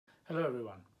Hello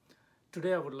everyone.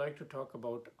 Today I would like to talk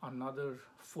about another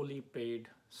fully paid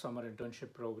summer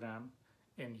internship program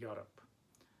in Europe.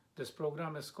 This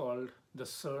program is called the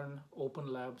CERN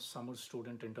OpenLab Summer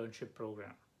Student Internship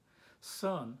Program.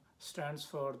 CERN stands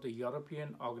for the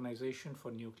European Organization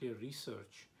for Nuclear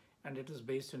Research, and it is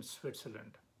based in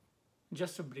Switzerland.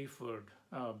 Just a brief word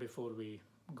before we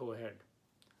go ahead.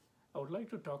 I would like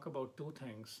to talk about two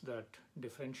things that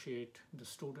differentiate the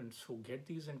students who get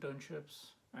these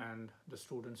internships and the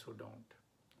students who don't.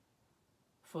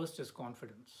 First is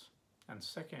confidence, and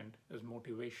second is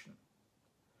motivation.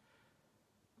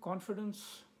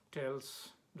 Confidence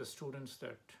tells the students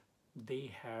that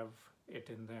they have it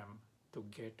in them to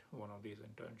get one of these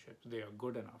internships. They are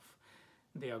good enough.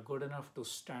 They are good enough to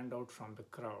stand out from the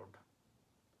crowd.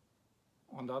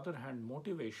 On the other hand,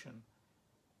 motivation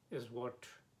is what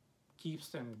keeps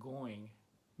them going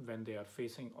when they are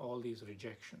facing all these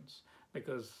rejections.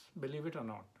 Because believe it or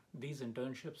not, these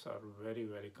internships are very,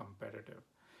 very competitive.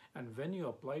 And when you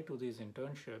apply to these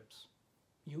internships,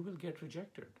 you will get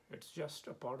rejected. It's just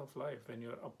a part of life. When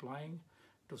you're applying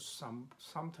to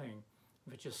something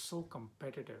which is so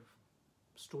competitive,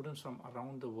 students from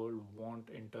around the world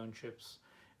want internships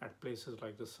at places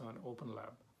like the CERN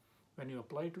OpenLab. When you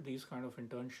apply to these kind of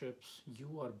internships,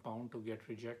 you are bound to get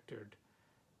rejected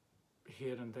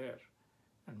here and there.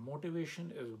 And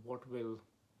motivation is what will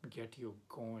get you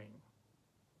going.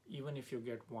 Even if you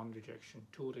get one rejection,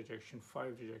 two rejection,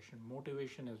 five rejection,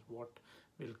 motivation is what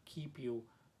will keep you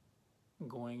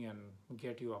going and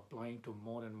get you applying to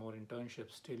more and more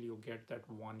internships till you get that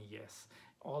one yes.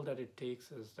 All that it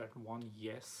takes is that one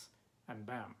yes, and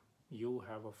bam, you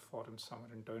have a foreign summer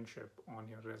internship on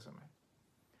your resume.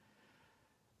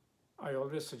 I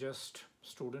always suggest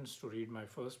students to read my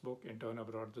first book, Intern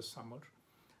Abroad this summer,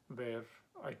 where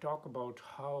I talk about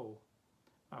how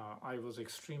I was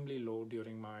extremely low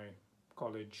during my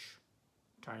college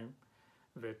time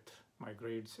with my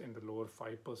grades in the lower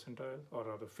 5 percentile, or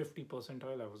rather 50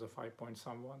 percentile. I was a 5 point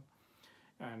someone,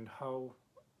 and how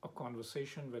a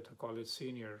conversation with a college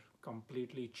senior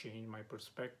completely changed my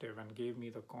perspective and gave me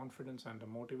the confidence and the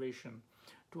motivation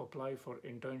to apply for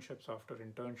internships after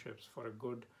internships for a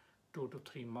good 2 to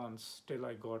 3 months till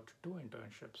I got two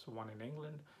internships, one in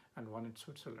England and one in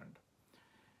Switzerland.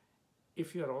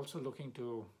 If you are also looking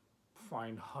to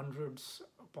find hundreds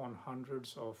upon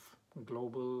hundreds of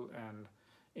global and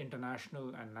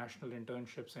international and national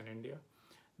internships in India,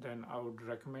 then I would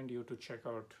recommend you to check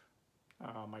out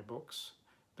my books,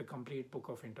 the complete book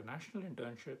of international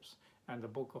internships and the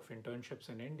book of internships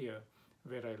in India,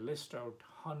 where I list out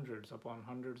hundreds upon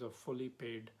hundreds of fully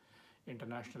paid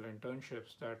international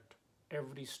internships that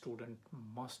every student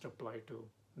must apply to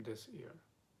this year.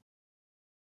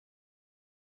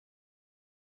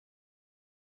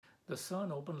 The CERN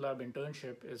OpenLab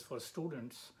internship is for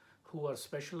students who are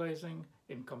specializing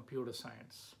in computer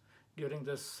science. During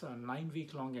this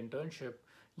 9-week-long internship,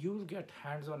 you will get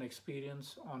hands-on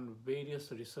experience on various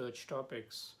research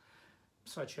topics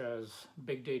such as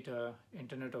big data,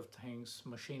 Internet of Things,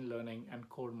 machine learning, and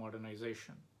code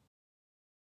modernization.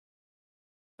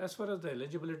 As far as the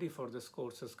eligibility for this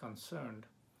course is concerned,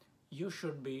 you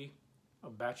should be a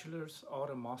bachelor's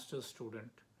or a master's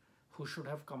student who should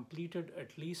have completed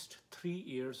at least 3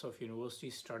 years of university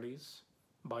studies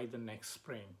by the next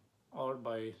spring or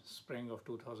by spring of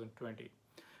 2020.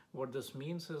 What this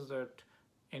means is that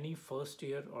any first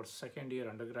year or second year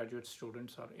undergraduate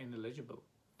students are ineligible.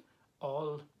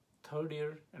 All third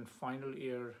year and final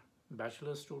year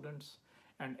bachelor students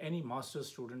and any master's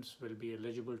students will be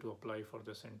eligible to apply for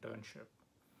this internship.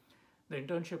 The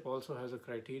internship also has a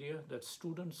criteria that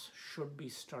students should be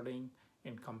studying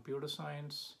in computer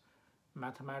science,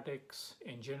 mathematics,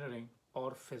 engineering,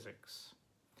 or physics.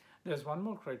 There's one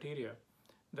more criteria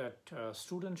that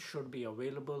students should be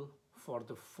available for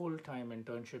the full-time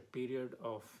internship period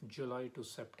of July to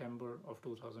September of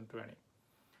 2020.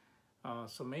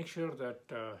 So make sure that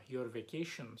your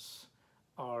vacations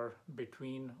are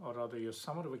between, or rather your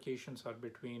summer vacations are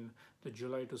between the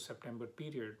July to September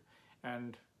period.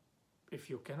 And if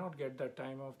you cannot get that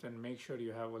time off, then make sure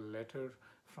you have a letter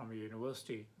from your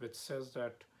university which says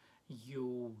that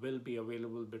you will be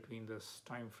available between this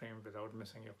time frame without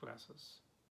missing your classes.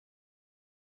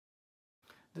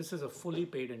 This is a fully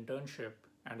paid internship,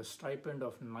 and a stipend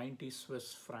of 90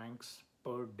 Swiss francs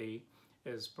per day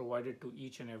is provided to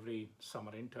each and every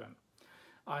summer intern.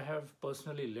 I have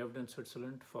personally lived in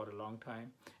Switzerland for a long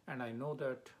time, and I know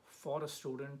that for a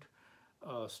student,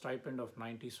 a stipend of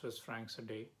 90 Swiss francs a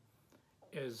day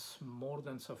is more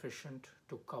than sufficient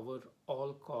to cover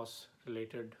all costs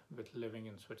related with living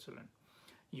in Switzerland.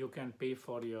 You can pay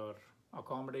for your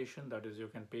accommodation, that is, you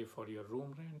can pay for your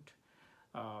room rent,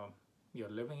 uh, your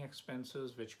living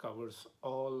expenses, which covers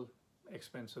all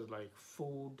expenses like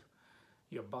food,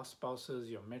 your bus passes,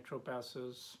 your metro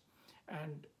passes,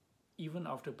 and even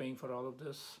after paying for all of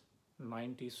this,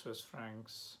 90 Swiss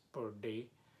francs per day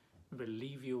will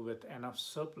leave you with enough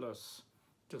surplus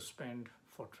to spend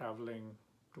for traveling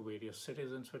to various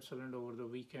cities in Switzerland over the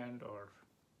weekend or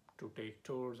to take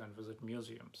tours and visit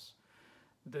museums.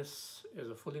 This is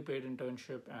a fully paid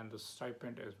internship and the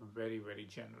stipend is very, very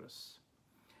generous.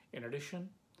 In addition,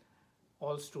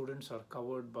 all students are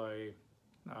covered by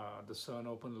the CERN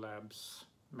OpenLab's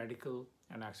medical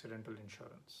and accidental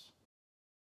insurance.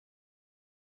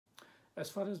 As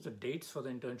far as the dates for the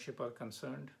internship are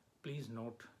concerned, please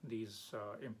note these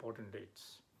important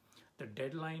dates. The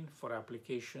deadline for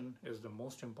application is the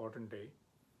most important day.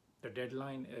 The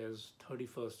deadline is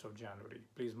 31st of January.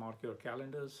 Please mark your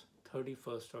calendars,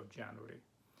 31st of January.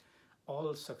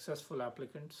 All successful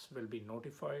applicants will be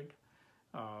notified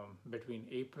between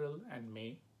April and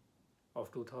May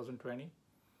of 2020.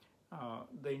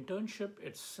 The internship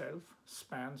itself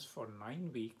spans for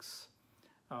 9 weeks.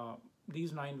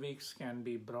 These 9 weeks can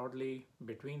be broadly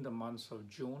between the months of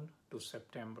June to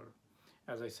September.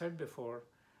 As I said before,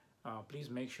 please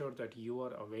make sure that you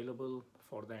are available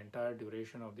for the entire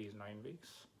duration of these 9 weeks.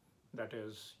 That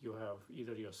is, you have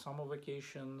either your summer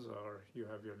vacations or you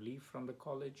have your leave from the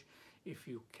college. If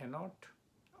you cannot,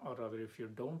 or rather if you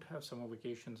don't have summer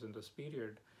vacations in this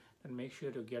period, then make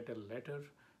sure to get a letter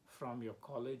from your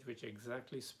college which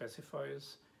exactly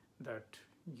specifies that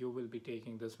you will be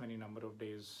taking this many number of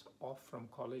days off from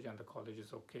college and the college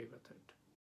is okay with it.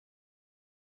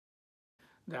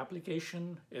 The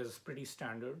application is pretty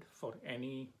standard for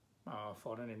any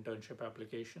foreign internship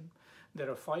application. There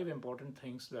are 5 important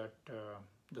things that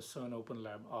the CERN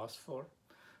OpenLab asks for.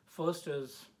 First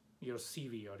is your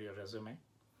CV or your resume.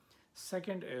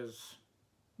 Second is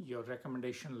your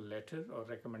recommendation letter or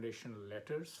recommendation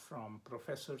letters from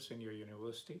professors in your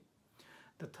university.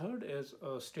 The third is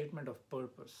a statement of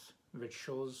purpose, which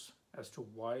shows as to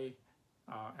why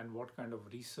and what kind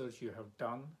of research you have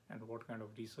done and what kind of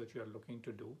research you are looking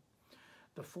to do.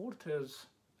 The fourth is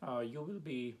you will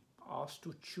be asked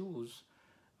to choose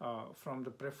from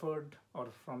the preferred or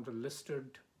from the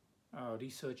listed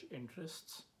research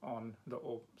interests on the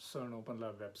CERN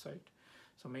OpenLab website.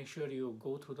 So make sure you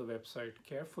go through the website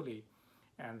carefully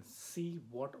and see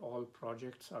what all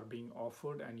projects are being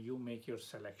offered and you make your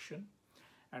selection.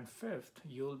 And fifth,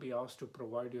 you'll be asked to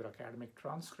provide your academic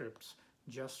transcripts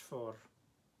just for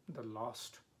the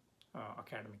last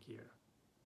academic year.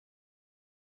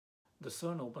 The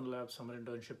CERN OpenLab Summer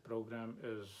Internship Program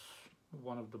is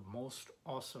one of the most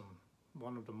awesome,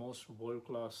 one of the most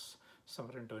world-class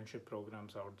summer internship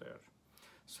programs out there.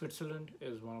 Switzerland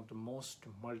is one of the most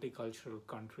multicultural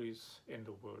countries in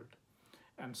the world,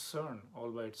 and CERN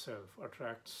all by itself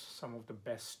attracts some of the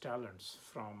best talents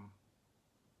from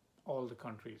all the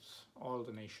countries, all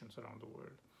the nations around the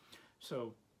world.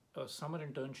 So a summer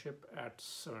internship at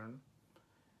CERN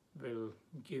will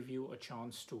give you a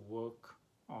chance to work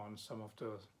on some of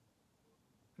the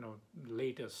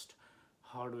latest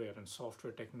hardware and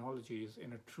software technologies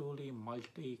in a truly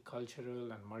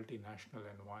multicultural and multinational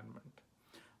environment.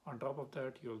 On top of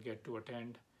that, you'll get to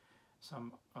attend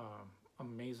some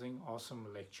amazing,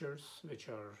 awesome lectures which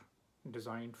are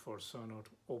designed for CERN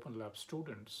OpenLab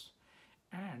students.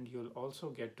 And you'll also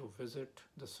get to visit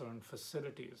the CERN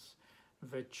facilities,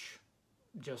 which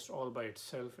just all by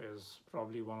itself is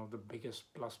probably one of the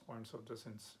biggest plus points of this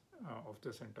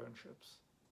internships.